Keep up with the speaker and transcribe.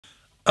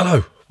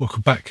Hello,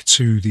 welcome back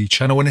to the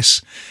channel, and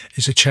this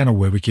is a channel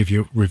where we give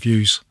you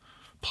reviews,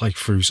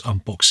 playthroughs,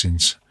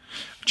 unboxings.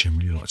 I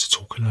generally like to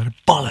talk a lot of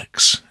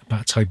bollocks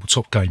about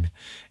tabletop gaming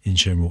in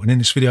general, and in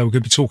this video we're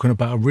going to be talking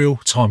about a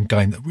real-time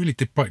game that really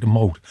did break the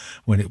mould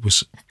when it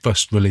was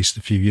first released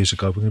a few years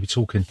ago. We're going to be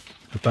talking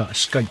about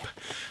Escape: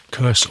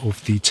 Curse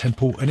of the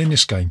Temple, and in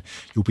this game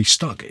you'll be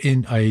stuck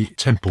in a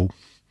temple.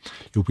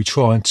 You'll be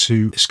trying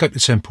to escape the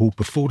temple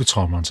before the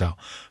time runs out,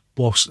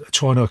 whilst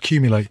trying to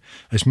accumulate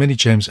as many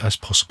gems as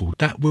possible.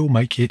 That will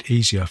make it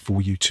easier for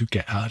you to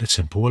get out of the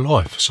temple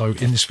alive. So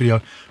in this video,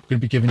 we're going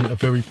to be giving you a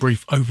very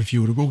brief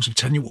overview of the rules, of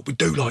telling you what we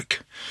do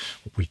like,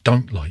 what we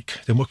don't like.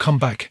 Then we'll come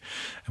back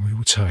and we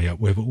will tell you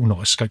whether or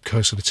not Escape: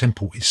 Curse of the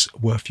Temple is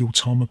worth your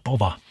time and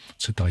bother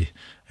today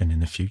and in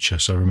the future.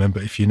 So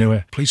remember, if you're new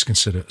here, please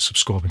consider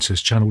subscribing to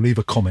this channel. Leave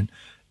a comment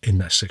in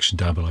that section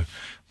down below.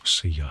 We'll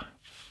see you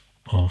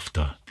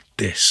after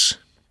this.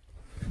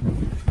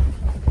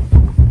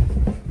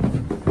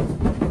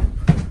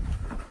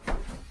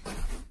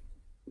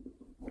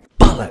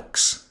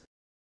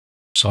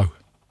 So,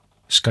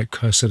 Escape: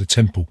 Curse of the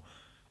Temple.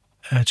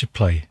 How do you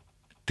play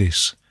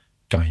this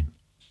game?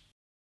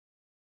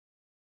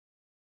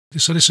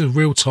 So this is a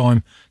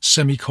real-time,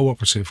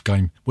 semi-cooperative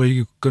game where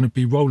you're going to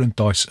be rolling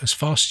dice as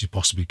fast as you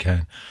possibly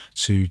can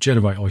to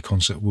generate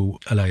icons that will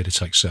allow you to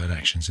take certain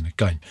actions in the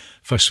game.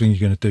 First thing you're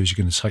going to do is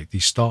you're going to take the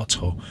start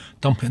tile,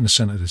 dump it in the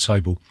centre of the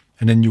table,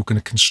 and then you're going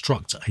to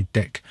construct a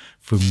deck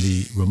from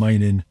the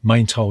remaining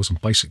main tiles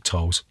and basic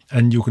tiles,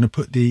 and you're going to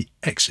put the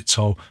exit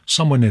tile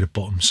somewhere near the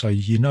bottom, so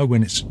you know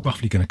when it's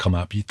roughly going to come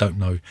out, but you don't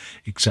know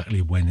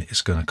exactly when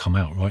it's going to come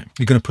out, right?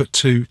 You're going to put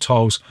 2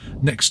 tiles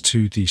next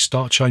to the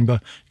start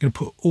chamber. You're going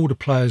to put all the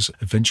players'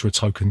 adventurer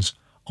tokens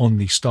on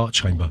the start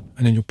chamber,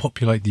 and then you'll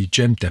populate the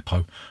gem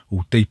depot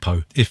or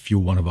depot, if you're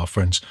one of our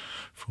friends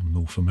from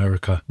North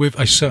America, with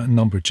a certain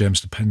number of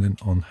gems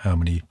dependent on how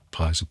many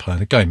players are playing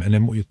the game. And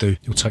then what you'll do,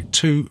 you'll take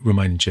 2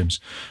 remaining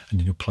gems and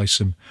then you'll place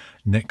them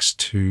next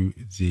to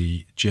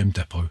the gem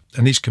depot,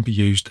 and these can be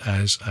used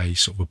as a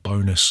sort of a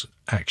bonus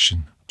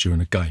action during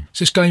the game.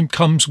 So this game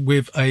comes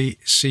with a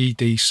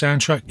CD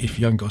soundtrack. If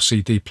you haven't got a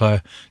CD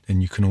player,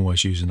 then you can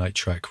always use an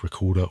 8-track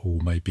recorder or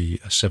maybe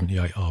a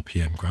 78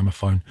 RPM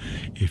gramophone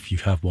if you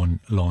have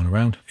one lying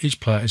around. Each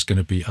player is going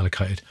to be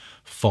allocated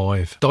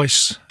 5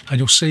 dice, and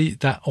you'll see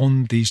that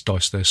on these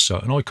dice there's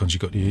certain icons.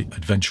 You've got the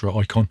adventurer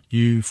icon,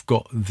 you've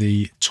got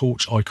the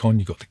torch icon,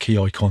 you've got the key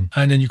icon,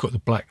 and then you've got the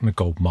black and the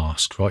gold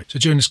mask, right? So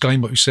during this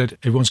game, like we said,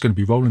 everyone's going to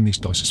be rolling these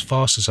dice as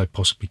fast as they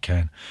possibly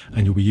can,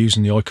 and you'll be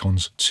using the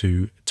icons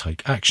to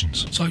take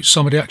actions. So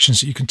some of the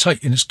actions that you can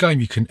take in this game: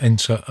 you can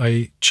enter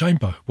a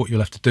chamber. What you'll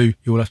have to do,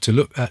 you'll have to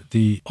look at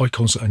the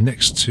icons that are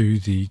next to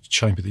the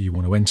chamber that you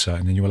want to enter,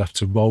 and then you'll have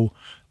to roll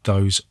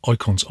those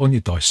icons on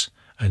your dice,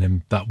 and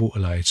then that will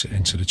allow you to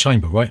enter the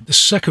chamber, right? The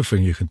second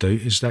thing you can do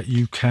is that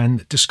you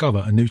can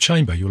discover a new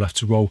chamber. You'll have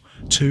to roll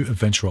 2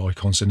 adventurer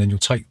icons, and then you'll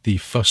take the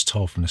first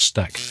tile from the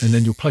stack, and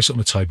then you'll place it on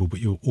the table, but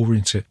you'll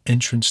orient it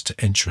entrance to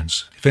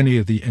entrance. If any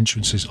of the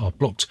entrances are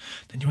blocked,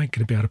 then you ain't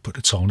going to be able to put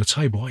the tile on the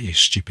table, are you,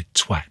 stupid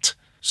twat?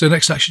 So the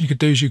next action you could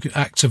do is you could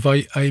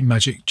activate a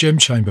magic gem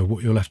chamber.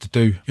 What you'll have to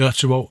do, you'll have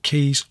to roll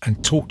keys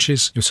and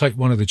torches. You'll take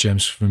one of the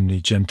gems from the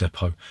gem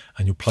depot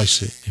and you'll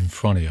place it in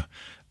front of you.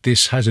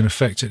 This has an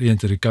effect at the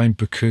end of the game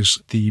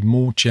because the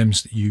more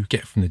gems that you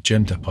get from the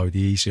gem depot, the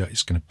easier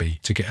it's going to be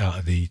to get out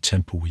of the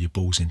temple with your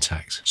balls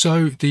intact.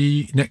 So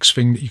the next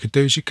thing that you could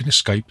do is you can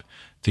escape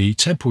the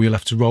temple. You'll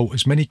have to roll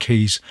as many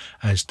keys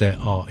as there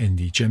are in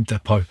the gem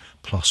depot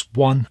plus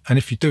 1, and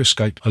if you do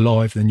escape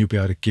alive, then you'll be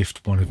able to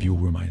gift one of your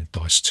remaining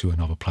dice to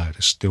another player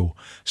that's still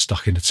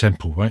stuck in the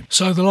temple, right?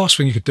 So the last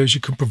thing you could do is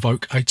you can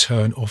provoke a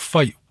turn of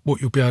fate. What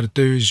you'll be able to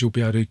do is you'll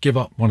be able to give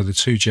up one of the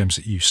 2 gems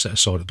that you set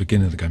aside at the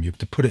beginning of the game. You have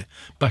to put it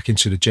back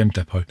into the gem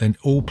depot. Then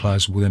all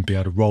players will then be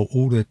able to roll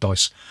all their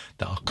dice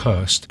that are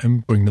cursed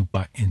and bring them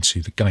back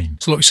into the game.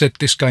 So like we said,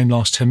 this game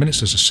lasts 10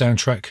 minutes. There's a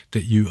soundtrack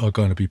that you are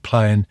going to be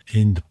playing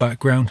in the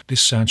background.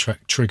 This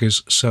soundtrack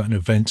triggers certain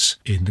events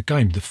in the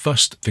game. The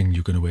first thing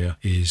you're going to hear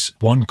is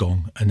 1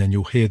 gong, and then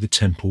you'll hear the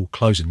temple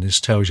closing.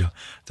 This tells you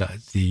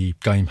that the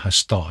game has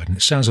started, and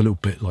it sounds a little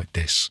bit like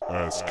this.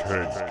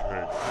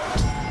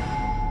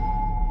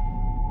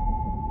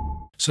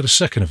 So the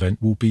second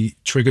event will be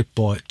triggered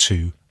by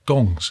 2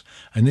 gongs,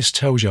 and this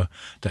tells you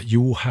that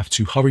you will have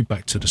to hurry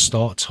back to the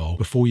start tile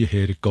before you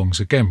hear the gongs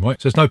again,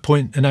 right? So there's no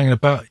point in hanging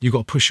about. You've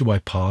got to push your way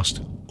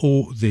past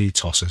all the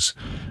tossers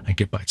and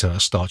get back to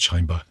that start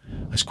chamber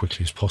as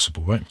quickly as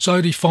possible, right?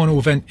 So the final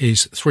event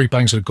is 3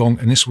 bangs of the gong,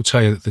 and this will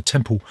tell you that the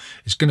temple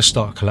is going to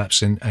start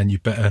collapsing, and you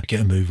better get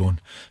a move on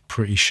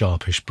pretty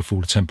sharpish before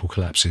the temple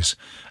collapses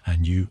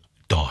and you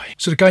die.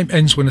 So the game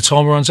ends when the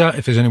timer runs out.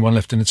 If there's anyone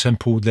left in the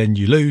temple, then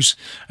you lose,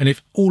 and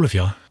if all of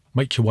you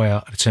make your way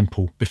out of the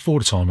temple before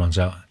the time runs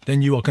out,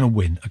 then you are going to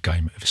win a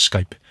game of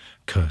Escape: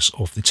 Curse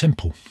of the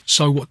Temple.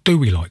 So what do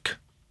we like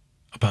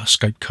about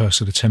Escape: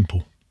 Curse of the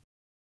Temple?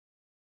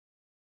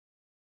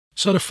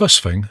 So the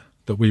first thing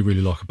that we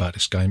really like about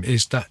this game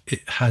is that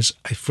it has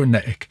a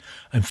frenetic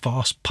and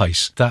fast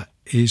pace that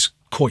is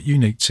quite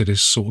unique to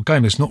this sort of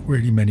game. There's not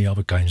really many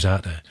other games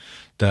out there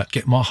that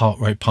get my heart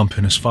rate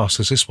pumping as fast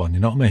as this one, you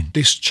know what I mean?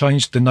 This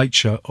changed the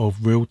nature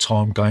of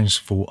real-time games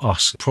for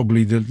us.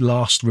 Probably the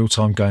last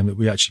real-time game that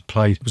we actually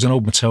played was an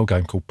old Mattel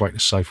game called Break the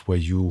Safe, where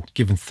you're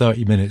given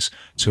 30 minutes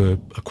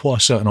to acquire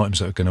certain items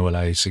that are going to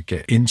allow you to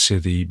get into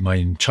the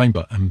main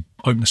chamber and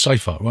open the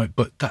safe up, right?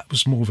 But that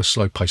was more of a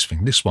slow-paced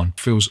thing. This one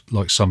feels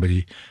like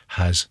somebody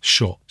has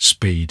shot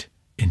speed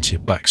into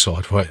your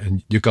backside, right?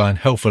 And you're going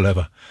hell for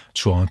leather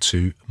trying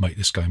to make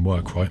this game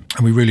work, right?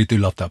 And we really do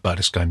love that about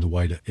this game, the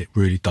way that it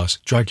really does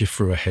drag you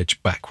through a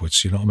hedge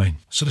backwards, you know what I mean?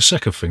 So the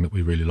second thing that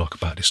we really like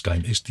about this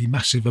game is the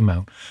massive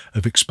amount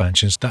of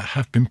expansions that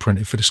have been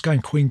printed for this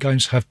game. Queen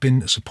Games have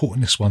been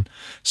supporting this one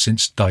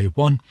since day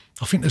one.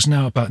 I think there's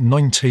now about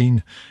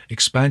 19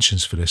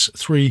 expansions for this.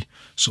 3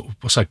 sort of,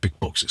 I say big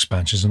box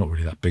expansions, they're not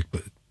really that big,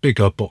 but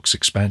bigger box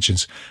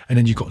expansions, and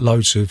then you've got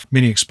loads of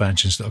mini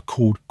expansions that are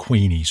called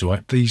Queenies,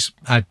 right? These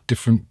add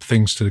different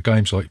things to the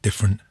games, like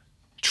different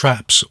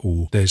traps,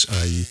 or there's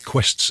a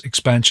quests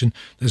expansion,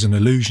 there's an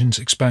illusions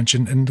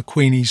expansion, and the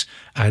Queenies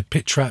add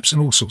pit traps and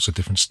all sorts of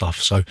different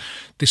stuff. So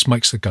this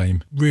makes the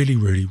game really,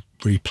 really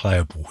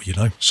replayable, you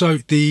know? So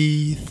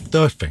the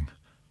third thing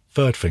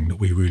that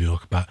we really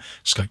like about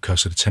Escape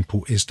Curse of the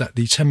Temple is that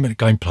the 10-minute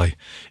gameplay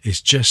is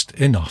just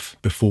enough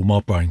before my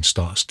brain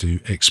starts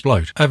to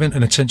explode. Having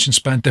an attention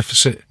span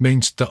deficit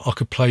means that I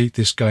could play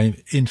this game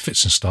in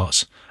fits and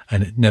starts,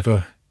 and it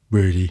never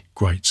really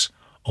grates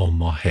on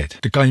my head.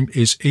 The game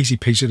is easy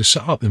peasy to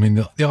set up. I mean,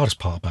 the hardest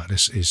part about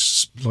this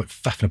is like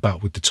faffing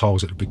about with the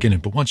tiles at the beginning,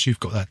 but once you've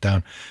got that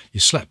down, you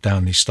slap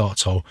down the start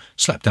tile,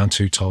 slap down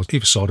 2 tiles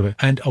either side of it,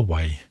 and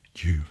away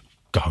you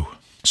go.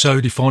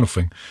 So the final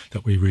thing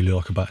that we really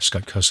like about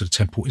Escape Curse of the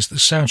Temple is the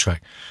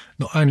soundtrack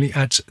not only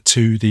adds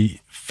to the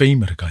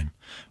theme of the game,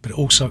 but it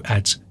also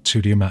adds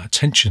to the amount of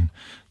tension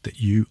that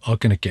you are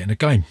going to get in a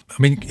game.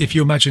 I mean, if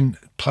you imagine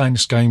playing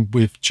this game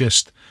with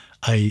just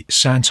a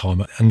sound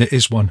timer, and there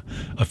is one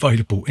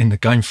available in the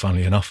game,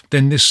 funnily enough,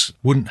 then this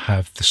wouldn't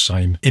have the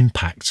same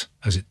impact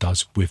as it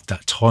does with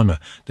that timer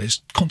that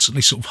is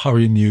constantly sort of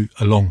hurrying you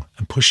along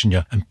and pushing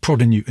you and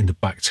prodding you in the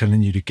back,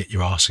 telling you to get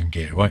your ass in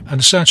gear, right? And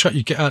the soundtrack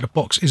you get out of the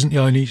box isn't the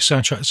only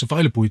soundtrack that's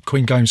available.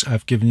 Queen Games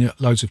have given you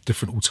loads of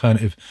different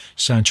alternative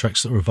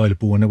soundtracks that are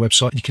available on their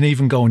website. You can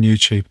even go on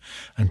YouTube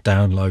and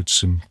download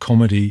some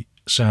comedy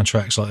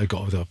soundtracks, like they've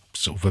got a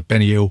sort of a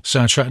Benny Hill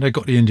soundtrack, and they've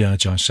got the Indiana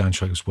Jones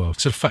soundtrack as well.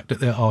 So the fact that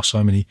there are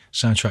so many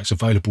soundtracks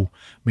available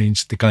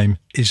means the game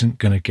isn't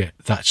going to get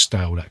that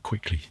stale that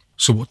quickly.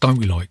 So what don't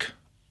we like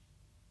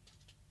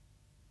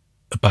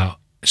about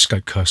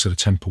Escape Curse of the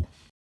Temple?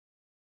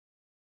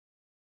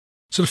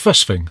 So the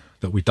first thing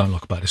that we don't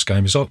like about this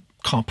game is I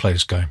can't play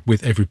this game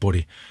with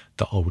everybody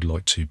that I would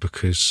like to,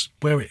 because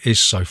where it is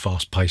so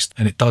fast paced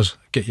and it does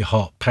get your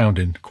heart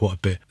pounding quite a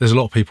bit, there's a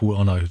lot of people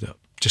I know that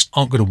just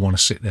aren't going to want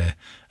to sit there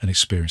and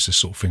experience this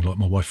sort of thing. Like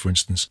my wife, for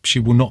instance, she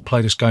will not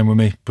play this game with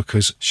me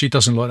because she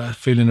doesn't like that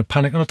feeling of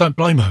panic, and I don't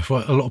blame her.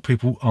 Right? A lot of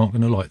people aren't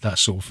going to like that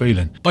sort of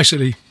feeling.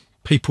 Basically,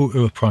 people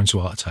who are prone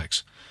to heart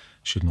attacks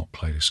should not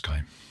play this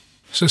game.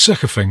 So the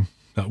second thing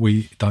that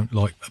we don't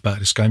like about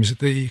this game is that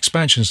the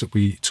expansions that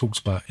we talked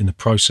about in the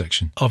pro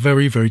section are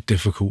very, very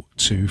difficult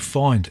to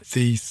find.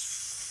 The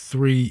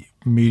 3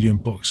 medium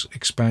box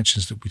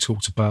expansions that we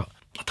talked about,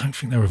 I don't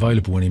think they're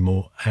available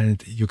anymore,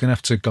 and you're going to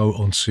have to go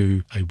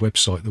onto a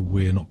website that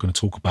we're not going to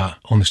talk about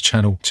on this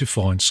channel to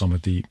find some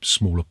of the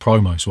smaller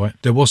promos, right?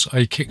 There was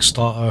a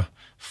Kickstarter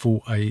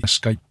for a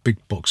Escape big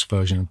box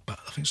version, but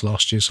I think it's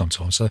last year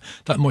sometime, so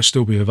that might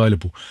still be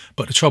available.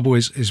 But the trouble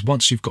is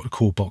once you've got the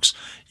core box,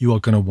 you are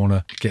going to want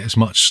to get as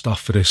much stuff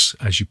for this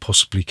as you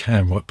possibly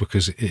can, right?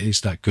 Because it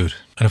is that good.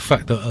 And the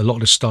fact that a lot of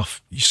the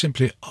stuff you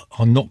simply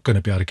are not going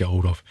to be able to get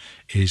hold of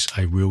is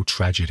a real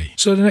tragedy.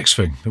 So the next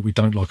thing that we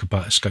don't like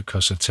about Escape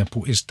Curse of the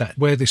Temple is that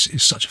where this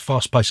is such a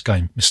fast-paced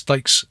game,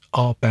 mistakes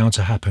are bound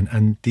to happen,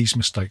 and these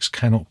mistakes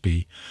cannot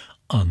be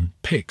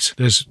unpicked.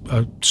 There's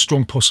a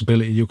strong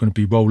possibility you're going to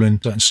be rolling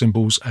certain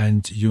symbols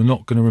and you're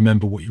not going to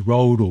remember what you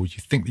rolled, or you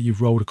think that you've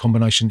rolled a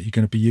combination that you're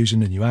going to be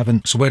using and you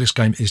haven't. So where this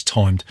game is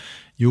timed,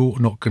 you're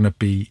not going to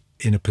be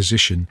in a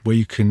position where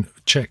you can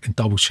check and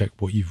double check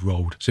what you've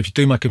rolled. So if you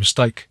do make a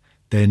mistake,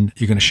 then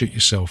you're going to shoot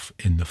yourself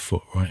in the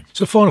foot, right?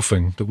 So the final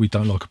thing that we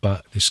don't like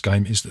about this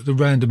game is that the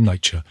random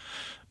nature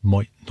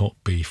might not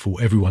be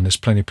for everyone. There's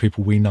plenty of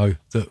people we know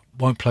that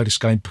won't play this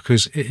game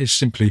because it is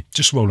simply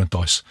just rolling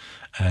dice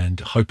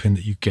and hoping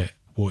that you get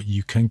what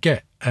you can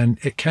get. And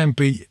it can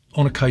be,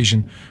 on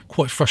occasion,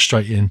 quite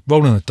frustrating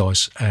rolling the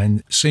dice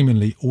and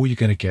seemingly all you're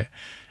going to get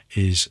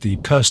is the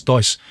cursed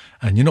dice,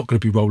 and you're not going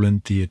to be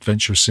rolling the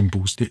adventurous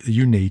symbols that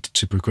you need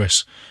to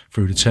progress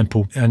through the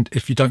temple. And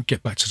if you don't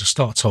get back to the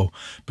start tile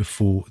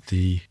before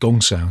the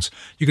gong sounds,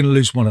 you're going to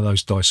lose one of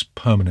those dice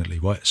permanently,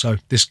 right? So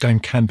this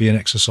game can be an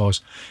exercise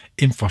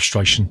in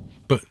frustration,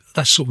 but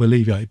that's sort of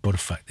alleviated by the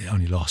fact that it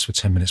only lasts for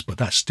 10 minutes, but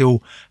that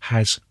still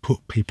has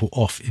put people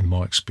off in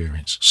my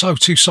experience. So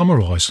to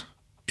summarise,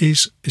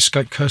 is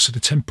Escape Curse of the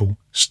Temple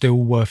still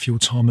worth your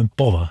time and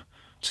bother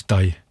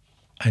today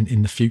and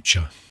in the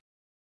future?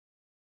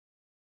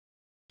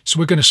 So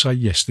we're going to say,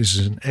 yes, this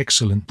is an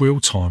excellent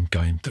real-time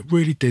game that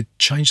really did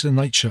change the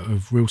nature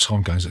of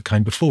real-time games that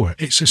came before it.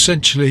 It's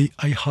essentially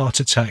a heart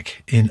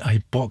attack in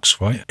a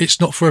box, right? It's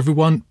not for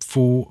everyone,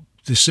 for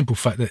the simple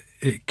fact that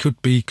it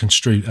could be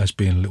construed as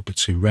being a little bit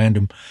too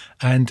random,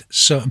 and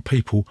certain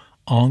people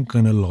aren't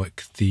going to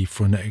like the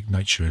frenetic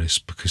nature of this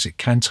because it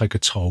can take a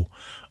toll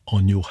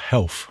on your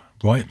health,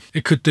 right?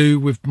 It could do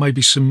with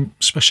maybe some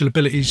special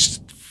abilities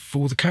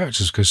for the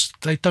characters because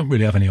they don't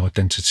really have any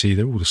identity.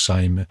 They're all the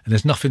same, and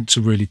there's nothing to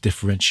really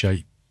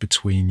differentiate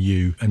between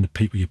you and the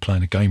people you're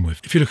playing a game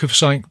with. If you're looking for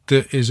something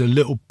that is a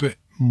little bit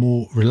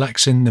more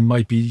relaxing, then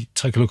maybe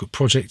take a look at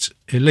Project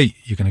Elite.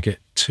 You're going to get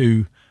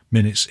 2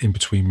 minutes in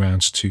between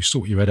rounds to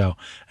sort your head out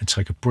and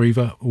take a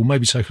breather, or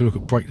maybe take a look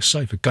at Break the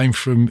Safe, a game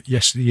from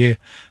yesteryear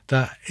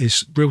that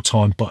is real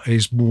time but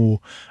is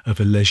more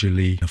of a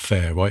leisurely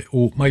affair, right?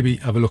 Or maybe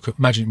have a look at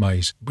Magic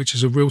Maze, which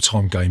is a real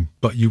time game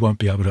but you won't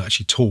be able to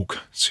actually talk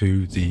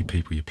to the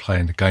people you're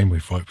playing the game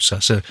with, right? So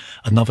that's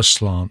another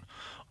slant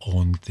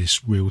on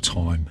this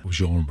real-time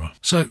genre.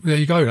 So there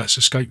you go, that's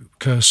Escape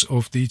Curse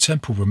of the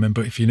Temple.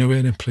 Remember, if you're new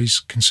here, then please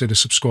consider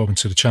subscribing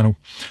to the channel,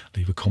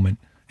 leave a comment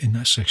in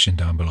that section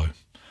down below,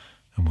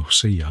 and we'll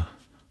see you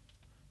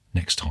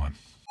next time.